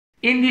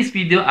In this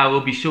video, I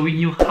will be showing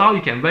you how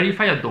you can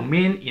verify your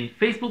domain in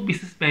Facebook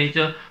Business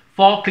Manager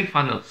for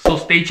Clickfunnels, so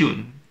stay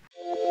tuned.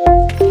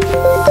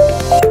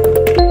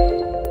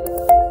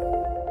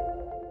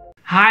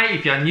 Hi,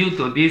 if you are new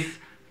to this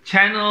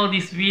channel,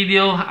 this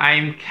video,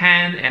 I'm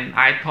Ken and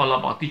I talk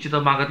about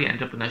digital marketing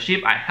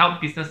entrepreneurship. I help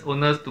business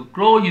owners to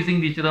grow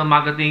using digital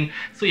marketing.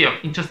 So if you're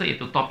interested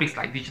into topics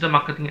like digital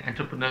marketing,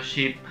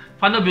 entrepreneurship,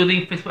 funnel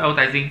building, Facebook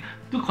advertising,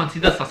 do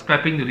consider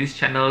subscribing to this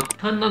channel.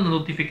 Turn on the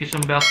notification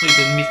bell so you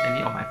don't miss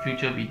any of my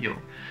future video.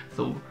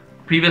 So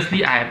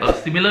previously I have a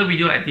similar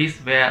video like this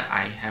where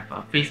I have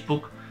a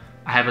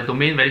I have a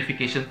domain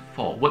verification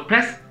for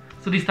WordPress.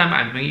 So this time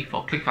I'm doing it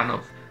for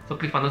Clickfunnels. So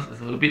Clickfunnels is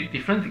a little bit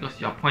different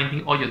because you're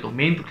pointing all your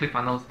domain to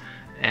Clickfunnels,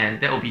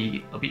 and that will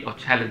be a bit of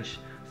challenge.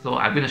 So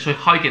I'm going to show you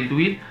how you can do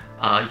it.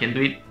 You can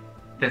do it.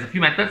 There's a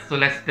few methods. So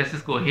let's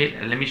just go ahead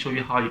and let me show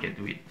you how you can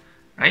do it,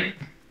 right?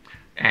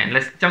 And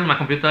let's jump to my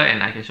computer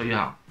and I can show you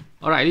how.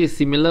 Alright, it is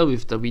similar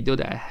with the video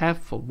that I have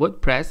for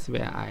WordPress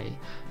where I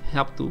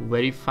help to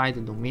verify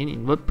the domain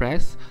in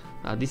WordPress.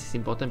 This is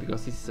important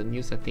because this is a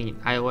new setting in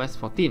iOS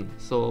 14.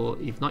 So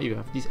if not, you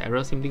have this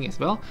error, same thing as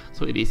well.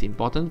 So it is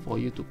important for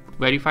you to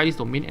verify this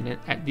domain and then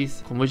add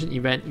this conversion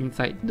event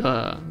inside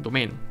the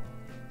domain,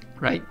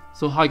 right?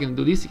 So how you can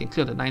do this? You can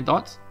click on the 9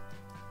 dots,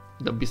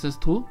 the business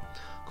tool,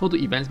 go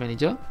to Events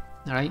Manager,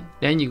 alright?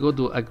 Then you go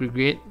to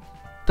Aggregate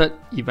Third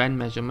Event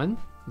Measurement,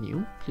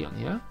 New, click on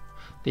here.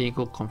 Then you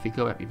go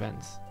Configure Web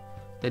Events.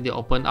 Then they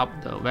open up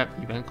the web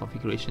event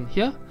configuration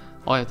here.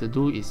 All you have to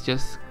do is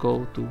just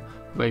go to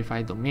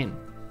verify domain.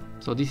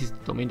 So this is the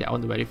domain that I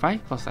want to verify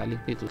because I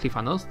linked it to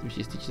Clickfunnels, which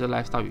is digital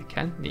lifestyle with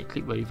Ken. Then you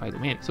click verify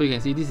domain. So you can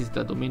see this is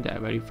the domain that I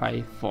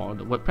verify for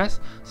the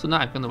WordPress. So now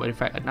I'm going to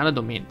verify another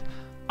domain.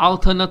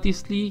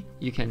 Alternatively,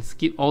 you can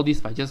skip all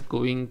this by just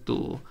going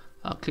to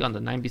click on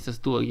the 9 business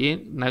tool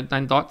again,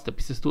 9 dots, the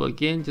business tool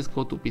again. Just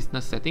go to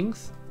business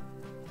settings,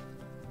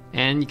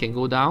 and you can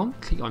go down,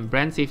 click on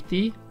brand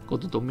safety, go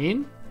to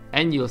domain,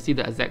 and you'll see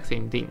the exact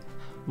same thing.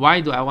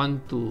 Why do I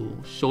want to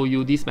show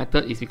you this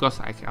method is because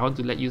I want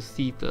to let you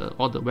see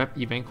all the web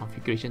event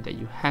configuration that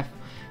you have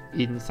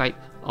inside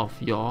of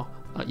your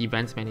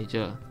events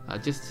manager,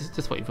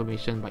 just for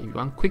information. But if you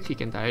want quick, you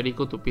can directly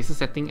go to business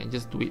setting and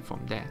just do it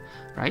from there,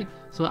 right?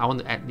 So I want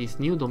to add this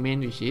new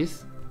domain, which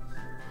is,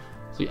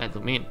 so you add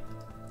domain.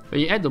 When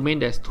you add domain,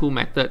 there's 3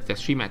 methods,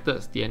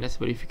 DNS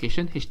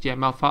verification,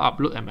 HTML file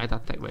upload, and meta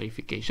tag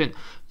verification.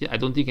 Yeah, I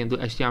don't think you can do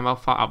HTML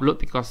file upload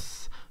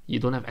because you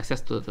don't have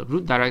access to the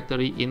root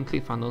directory in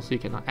Clickfunnels, so you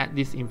cannot add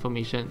this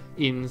information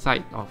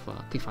inside of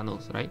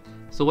Clickfunnels, right?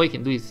 So what you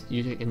can do is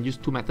you can use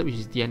 2 methods, which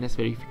is DNS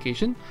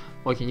verification,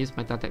 or you can use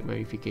meta tag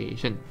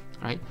verification,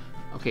 right?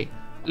 Okay,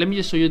 let me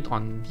just show you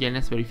on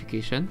DNS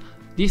verification.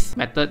 This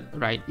method,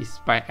 right, is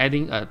by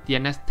adding a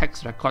DNS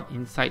text record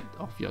inside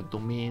of your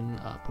domain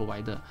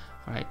provider,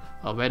 right?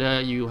 Whether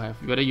you're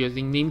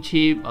using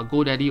Namecheap or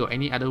GoDaddy or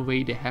any other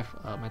way, they have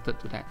a method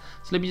to that.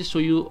 So let me just show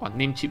you on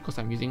Namecheap because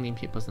I'm using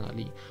Namecheap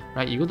personally,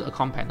 right? You go to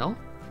account panel,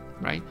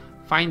 right?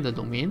 Find the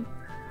domain,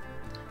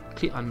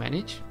 click on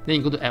manage, then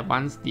you go to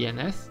advanced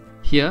DNS.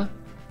 Here,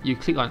 you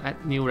click on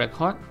add new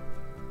record,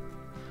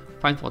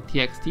 find for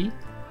TXT,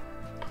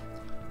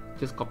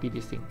 just copy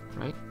this thing,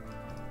 right?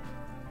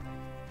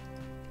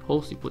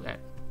 Host, you put add,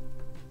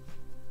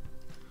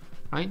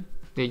 right?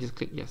 Then you just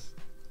click yes.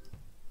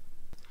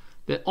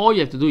 Then all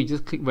you have to do is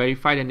just click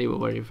verify, then they will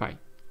verify,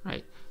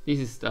 right? This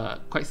is the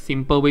quite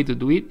simple way to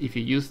do it. If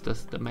you use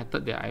the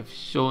method that I've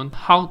shown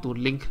how to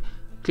link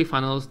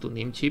Clickfunnels to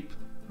Namecheap,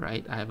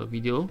 right? I have a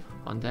video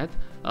on that.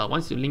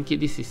 Once you link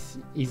it, this is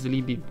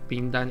easily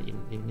being done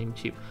in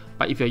Namecheap.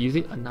 But if you're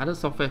using another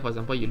software, for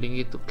example, you link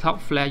it to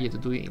Cloudflare, you have to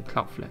do it in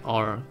Cloudflare.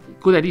 Or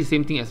GoDaddy, the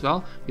same thing as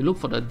well. You look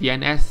for the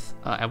DNS,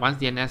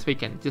 advanced DNS, where you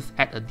can just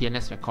add a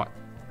DNS record,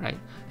 right?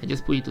 And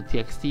just put it to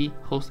TXT,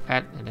 host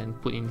add, and then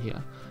put in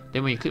here.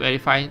 Then when you click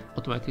verify,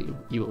 automatically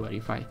you will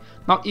verify.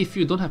 Now, if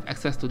you don't have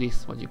access to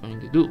this, what you're going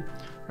to do,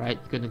 right?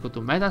 You're going to go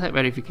to meta tag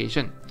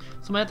verification.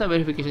 So meta tag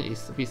verification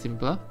is a bit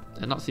simpler.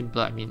 Not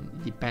simpler, I mean,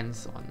 it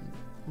depends on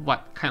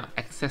what kind of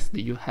access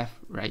do you have,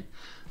 right?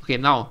 Okay,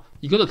 now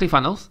you go to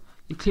Clickfunnels,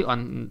 you click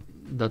on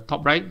the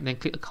top right, then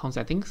click account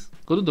settings,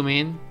 go to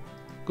domain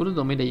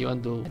that you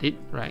want to edit,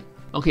 right?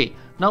 Okay,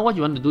 now what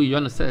you want to do, you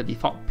want to set a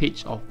default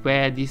page of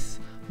where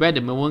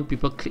the moment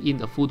people click in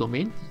the full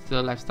domain,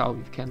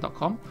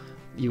 lifestylewithken.com,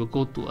 you will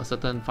go to a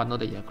certain funnel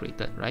that you have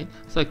created, right?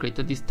 So I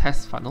created these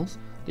test funnels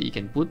that you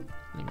can put.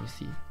 Let me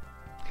see.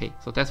 Okay,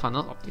 so test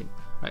funnel opt-in,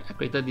 right? I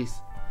created this,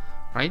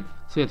 right?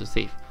 So you have to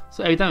save.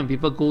 So every time when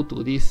people go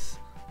to this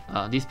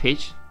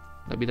page,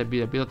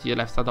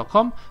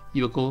 www.lifestyle.com,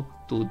 you will go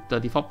to the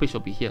default page will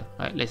be here,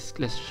 right? Let's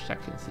check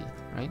and see,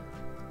 right?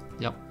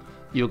 Yep.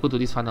 You will go to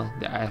this funnel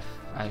that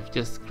I've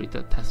just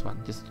created test one,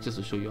 just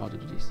to show you how to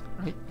do this,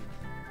 right?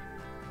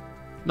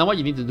 Now what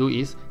you need to do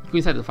is go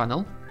inside the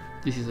funnel.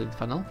 This is the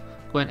funnel.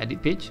 Go and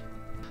edit page.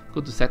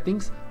 Go to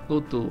settings. Go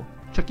to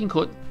tracking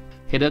code,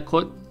 header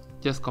code.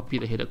 Just copy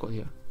the header code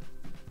here.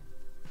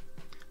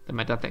 The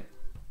meta tag,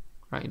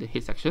 right, in the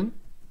head section.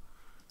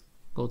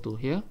 Go to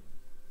here.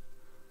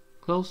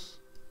 Close.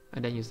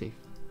 and then you save.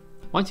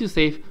 Once you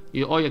save,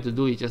 all you have to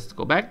do is just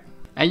go back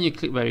and you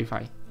click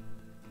verify.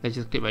 Let's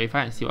just click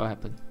verify and see what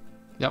happens.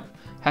 Yep,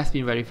 has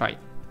been verified.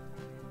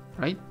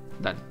 Right,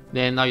 done.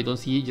 Then now you don't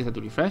see it, you just have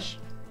to refresh,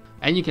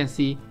 and you can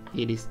see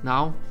it is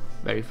now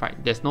verified.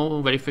 There's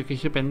no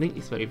verification pending,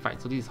 it's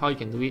verified. So this is how you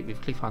can do it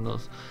with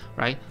Clickfunnels,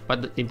 right?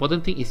 But the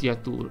important thing is you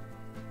have to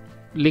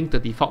link the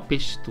default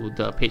page to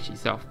the page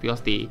itself,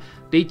 because they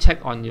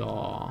check on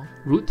your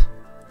root,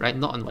 right?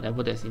 Not on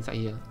whatever that's inside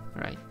here,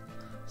 right?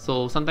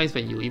 So sometimes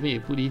when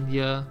you put in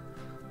here,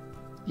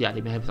 yeah,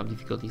 they may have some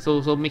difficulty.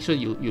 So make sure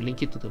you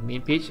link it to the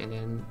main page, and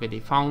then when they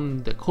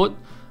found the code,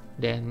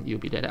 then you'll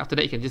be there. After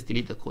that, you can just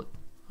delete the code.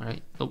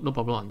 Alright, no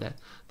problem on that.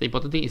 The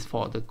important thing is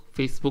for the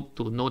Facebook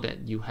to know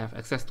that you have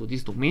access to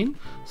this domain,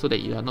 so that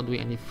you are not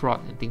doing any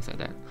fraud and things like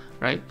that,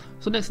 right?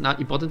 So next, now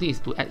important thing is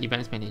to add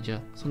events manager.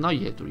 So now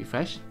you have to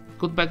refresh.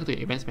 Go back to your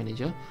events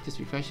manager, just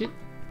refresh it.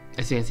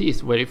 As you can see,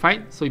 it's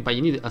verified. So but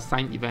you need to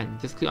assign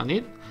event. Just click on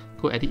it,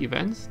 go edit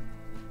events.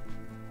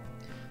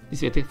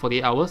 This will take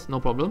 48 hours, no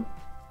problem.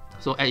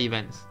 So add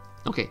events.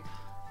 Okay.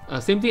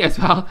 Same thing as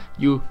well,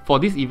 for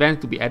this event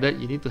to be added,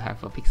 you need to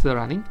have a pixel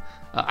running.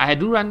 I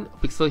do run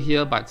pixel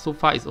here, but so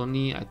far it's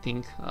only, I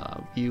think,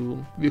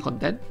 view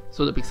content.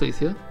 So the pixel is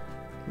here,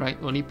 right?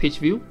 Only page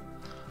view,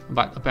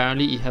 but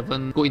apparently it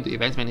haven't go into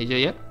events manager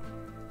yet.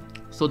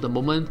 So the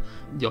moment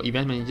your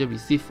event manager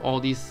receive all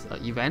these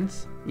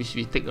events, which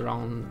will take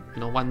around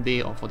 1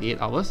 day or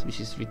 48 hours, which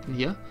is written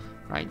here,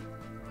 right?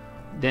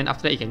 Then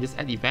after that, you can just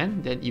add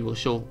event, then it will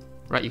show.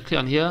 Right, you click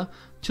on here,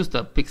 choose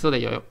the pixel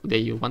that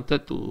you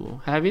wanted to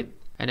have it,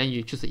 and then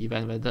you choose the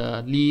event,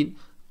 whether lead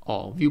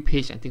or view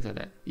page and things like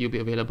that. You'll be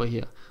available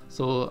here.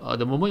 So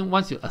the moment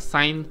once you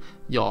assign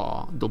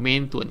your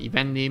domain to an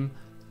event name,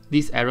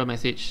 this error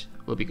message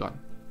will be gone.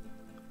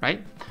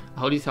 Right? I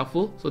hope this is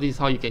helpful. So this is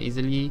how you can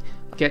easily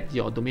get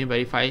your domain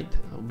verified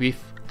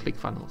with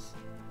Clickfunnels.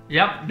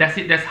 Yep, that's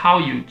it. That's how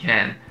you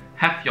can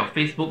have your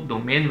Facebook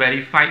domain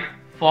verified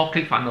for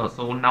Clickfunnels.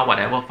 So now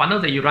whatever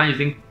funnels that you run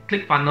using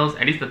Clickfunnels,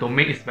 at least the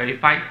domain is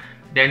verified,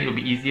 then it will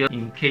be easier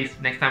in case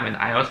next time when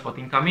iOS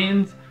 14 comes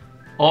in,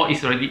 or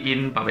it's already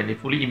in, but when they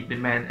fully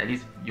implement, at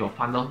least your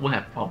funnel won't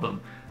have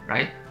problem,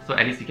 right? So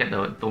at least you get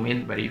the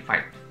domain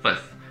verified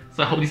first.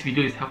 So I hope this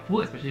video is helpful,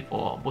 especially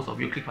for most of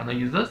you Clickfunnels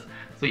users.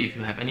 So if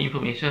you have any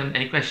information,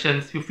 any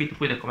questions, feel free to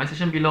put in the comment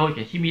section below. You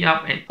can hit me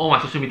up and all my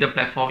social media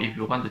platforms if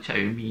you want to chat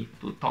with me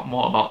to talk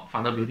more about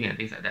funnel building and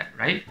things like that,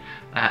 right?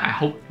 I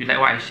hope you like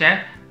what I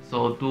share.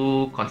 So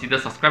do consider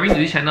subscribing to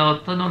this channel,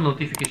 turn on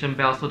notification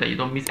bell so that you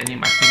don't miss any of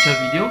my future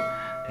video.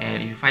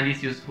 And if you find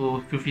this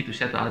useful, feel free to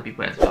share to other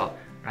people as well,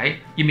 right?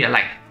 Give me a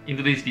like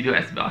into this video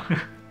as well.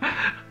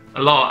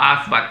 A lot of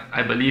us, but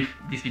I believe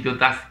this video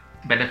does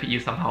benefit you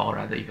somehow or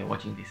rather if you're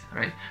watching this,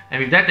 alright?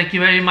 And with that, thank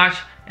you very much,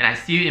 and I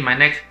see you in my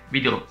next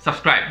video.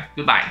 Subscribe.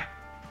 Goodbye.